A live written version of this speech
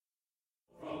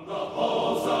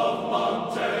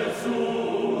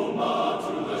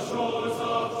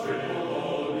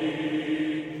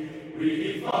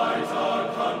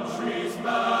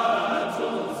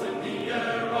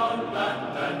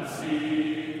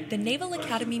The Naval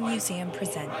Academy Museum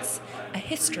presents A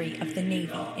History of the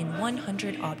Navy in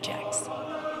 100 Objects.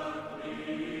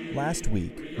 Last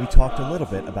week, we talked a little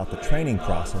bit about the training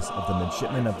process of the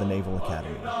midshipmen of the Naval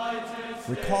Academy.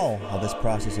 Recall how this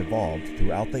process evolved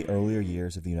throughout the earlier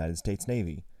years of the United States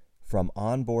Navy, from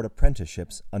on-board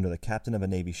apprenticeships under the captain of a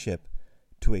Navy ship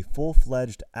to a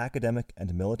full-fledged academic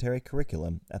and military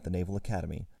curriculum at the Naval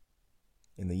Academy.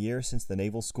 In the years since the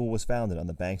Naval School was founded on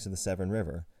the banks of the Severn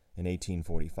River in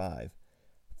 1845,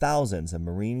 thousands of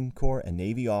Marine Corps and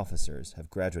Navy officers have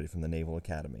graduated from the Naval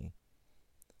Academy.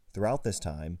 Throughout this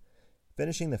time,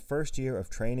 finishing the first year of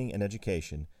training and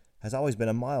education has always been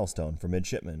a milestone for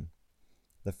midshipmen.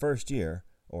 The first year,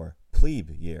 or plebe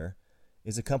year,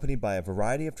 is accompanied by a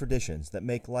variety of traditions that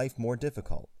make life more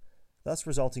difficult, thus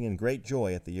resulting in great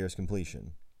joy at the year's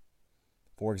completion.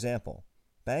 For example,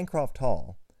 Bancroft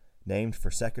Hall, named for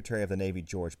Secretary of the Navy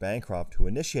George Bancroft, who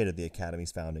initiated the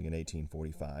Academy's founding in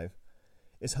 1845,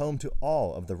 is home to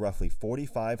all of the roughly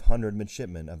 4,500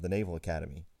 midshipmen of the Naval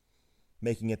Academy,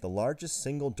 making it the largest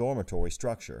single dormitory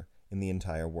structure in the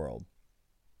entire world.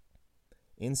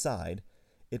 Inside,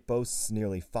 it boasts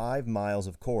nearly 5 miles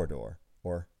of corridor,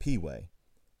 or P-way.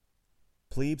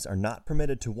 Plebes are not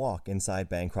permitted to walk inside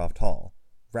Bancroft Hall.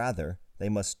 Rather, they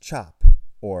must chop,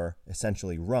 or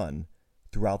essentially run,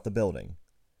 throughout the building.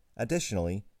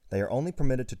 Additionally, they are only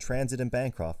permitted to transit in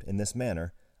Bancroft in this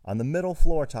manner on the middle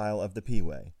floor tile of the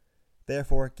P-way,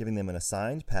 therefore giving them an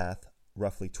assigned path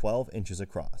roughly 12 inches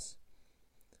across.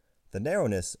 The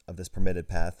narrowness of this permitted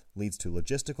path leads to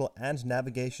logistical and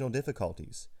navigational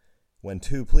difficulties when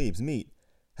two plebes meet,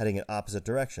 heading in opposite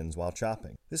directions while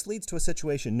chopping. This leads to a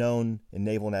situation known in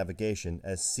naval navigation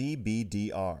as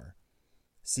CBDR.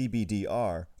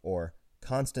 CBDR, or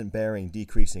constant bearing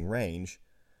decreasing range,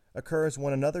 occurs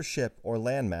when another ship or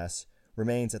landmass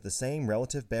remains at the same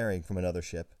relative bearing from another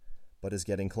ship, but is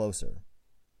getting closer.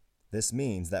 This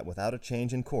means that without a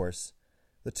change in course,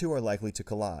 the two are likely to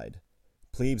collide.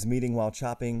 Plebes meeting while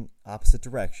chopping opposite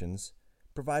directions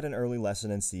provide an early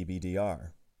lesson in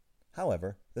CBDR.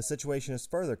 However, the situation is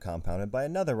further compounded by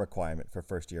another requirement for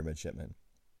first-year midshipmen.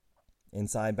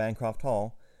 Inside Bancroft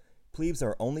Hall, plebes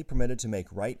are only permitted to make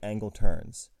right-angle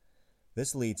turns.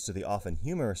 This leads to the often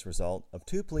humorous result of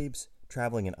two plebes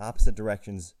traveling in opposite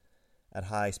directions at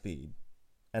high speed,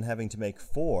 and having to make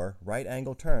 4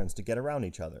 right-angle turns to get around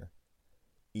each other.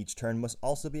 Each turn must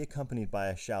also be accompanied by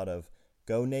a shout of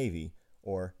 "Go Navy"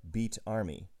 or "Beat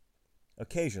Army."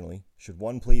 Occasionally, should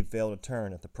one plebe fail to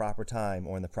turn at the proper time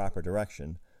or in the proper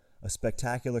direction, a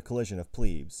spectacular collision of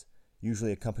plebes,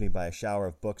 usually accompanied by a shower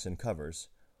of books and covers,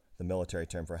 the military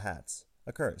term for hats,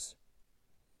 occurs.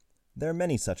 There are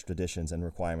many such traditions and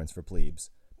requirements for plebes,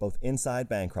 both inside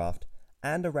Bancroft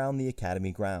and around the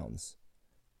Academy grounds.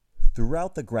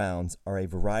 Throughout the grounds are a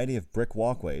variety of brick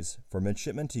walkways for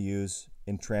midshipmen to use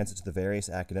in transit to the various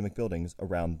academic buildings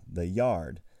around the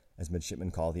yard, as midshipmen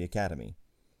call the Academy.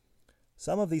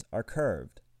 Some of these are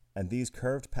curved, and these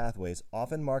curved pathways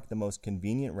often mark the most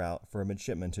convenient route for a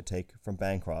midshipman to take from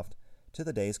Bancroft to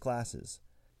the day's classes.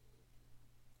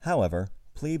 However,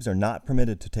 plebes are not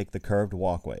permitted to take the curved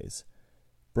walkways,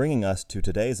 bringing us to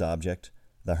today's object,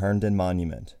 the Herndon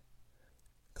Monument.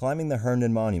 Climbing the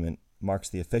Herndon Monument marks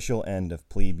the official end of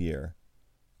plebe year.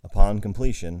 Upon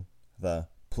completion, the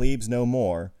 "Plebes No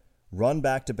More" run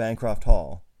back to Bancroft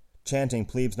Hall, chanting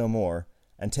 "Plebes No More"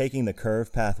 and taking the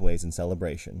curved pathways in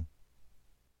celebration.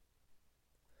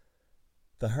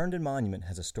 The Herndon Monument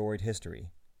has a storied history,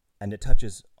 and it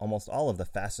touches almost all of the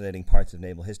fascinating parts of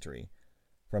naval history,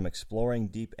 from exploring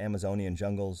deep Amazonian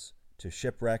jungles, to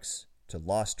shipwrecks, to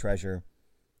lost treasure,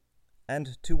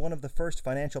 and to one of the first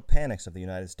financial panics of the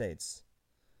United States,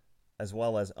 as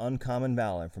well as uncommon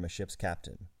valor from a ship's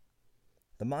captain.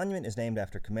 The monument is named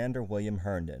after Commander William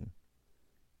Herndon.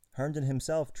 Herndon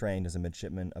himself trained as a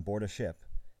midshipman aboard a ship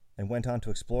and went on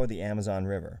to explore the Amazon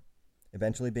River,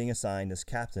 eventually being assigned as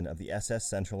captain of the SS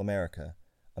Central America,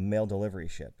 a mail delivery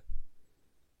ship.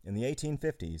 In the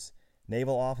 1850s,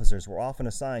 naval officers were often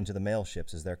assigned to the mail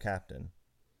ships as their captain.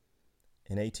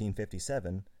 In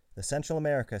 1857, the Central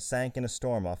America sank in a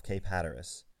storm off Cape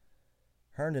Hatteras.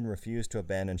 Herndon refused to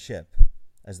abandon ship,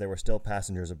 as there were still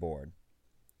passengers aboard.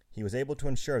 He was able to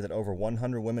ensure that over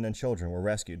 100 women and children were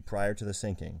rescued prior to the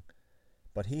sinking,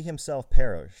 but he himself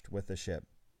perished with the ship.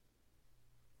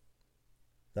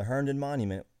 The Herndon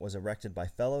Monument was erected by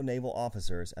fellow naval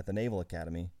officers at the Naval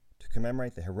Academy to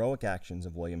commemorate the heroic actions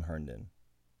of William Herndon.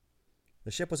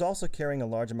 The ship was also carrying a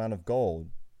large amount of gold,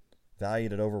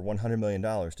 valued at over $100 million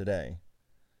today.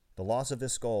 The loss of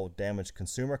this gold damaged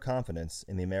consumer confidence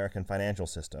in the American financial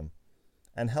system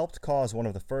and helped cause one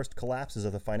of the first collapses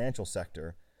of the financial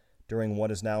sector during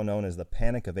what is now known as the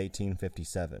Panic of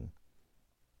 1857.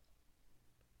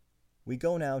 We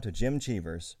go now to Jim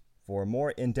Cheevers for a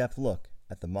more in-depth look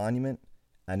at the monument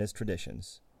and its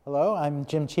traditions. Hello, I'm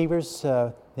Jim Cheevers,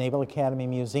 Naval Academy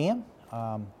Museum.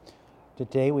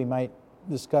 Today we might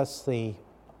discuss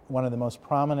one of the most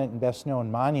prominent and best-known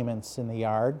monuments in the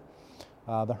yard,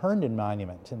 the Herndon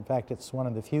Monument. In fact, it's one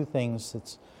of the few things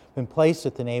that's been placed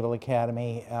at the Naval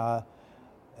Academy,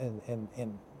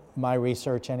 in my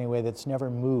research anyway, that's never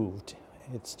moved.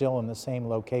 It's still in the same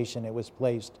location it was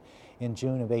placed in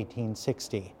June of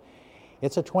 1860.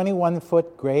 It's a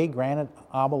 21-foot gray granite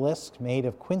obelisk made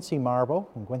of Quincy marble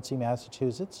in Quincy,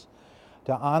 Massachusetts,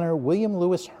 to honor William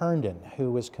Lewis Herndon,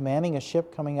 who was commanding a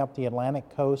ship coming up the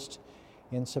Atlantic coast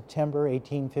in September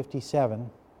 1857.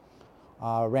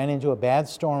 Ran into a bad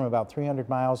storm about 300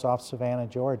 miles off Savannah,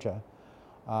 Georgia.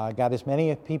 Got as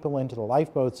many people into the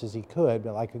lifeboats as he could,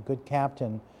 but like a good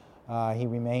captain, he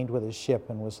remained with his ship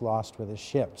and was lost with his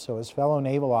ship. So his fellow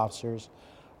naval officers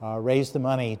raised the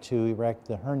money to erect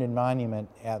the Herndon Monument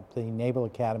at the Naval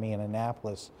Academy in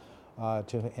Annapolis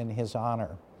in his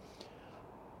honor.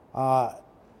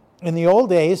 In the old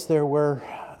days, there were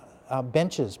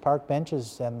benches, park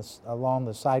benches along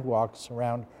the sidewalks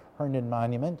around Herndon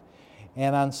Monument.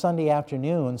 And on Sunday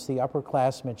afternoons, the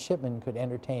upper-class midshipmen could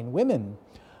entertain women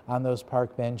on those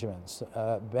park benches.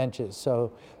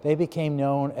 So they became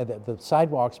known, the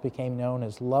sidewalks became known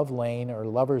as Love Lane or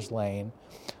Lover's Lane.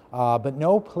 But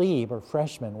no plebe or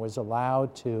freshman was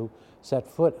allowed to set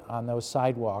foot on those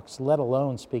sidewalks, let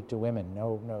alone speak to women.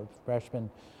 No freshmen,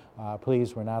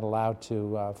 plebes were not allowed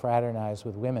to fraternize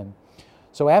with women.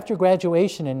 So after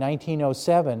graduation in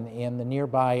 1907 in the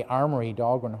nearby Armory,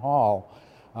 Dahlgren Hall,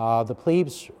 the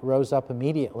plebes rose up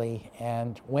immediately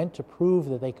and went to prove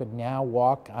that they could now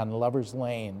walk on Lover's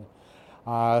Lane.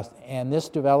 And this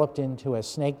developed into a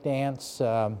snake dance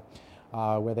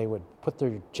where they would put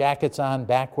their jackets on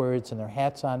backwards and their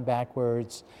hats on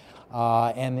backwards.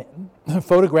 And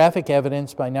photographic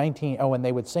evidence by and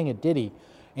they would sing a ditty,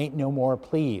 Ain't No More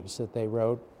Plebes, that they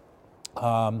wrote.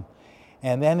 And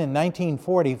then in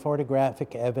 1940,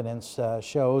 photographic evidence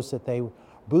shows that they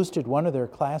boosted one of their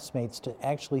classmates to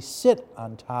actually sit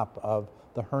on top of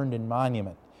the Herndon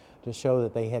Monument to show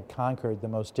that they had conquered the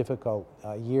most difficult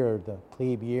year, the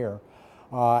plebe year.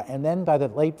 And then by the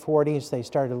late 40s, they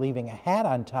started leaving a hat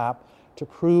on top to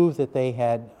prove that they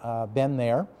had been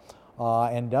there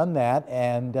and done that.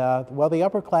 And well, the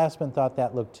upperclassmen thought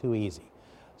that looked too easy.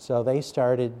 So they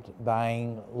started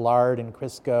buying lard and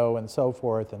Crisco and so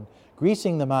forth and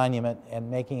greasing the monument and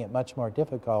making it much more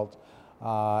difficult.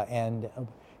 And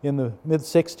in the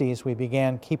mid-60s, we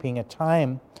began keeping a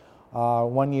time.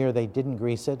 One year they didn't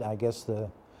grease it. I guess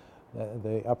the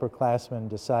upperclassmen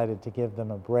decided to give them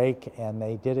a break, and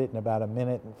they did it in about 1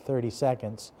 minute and 30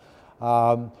 seconds.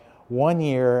 One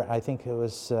year, I think it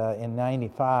was in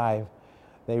 '95,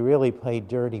 they really played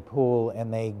dirty pool,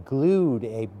 and they glued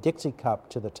a Dixie cup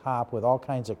to the top with all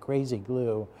kinds of crazy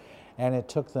glue, and it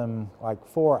took them like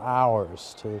 4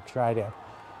 hours to try to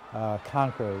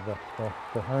conquer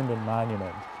the Herndon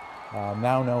Monument,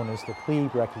 now known as the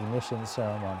Plebe Recognition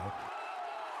Ceremony.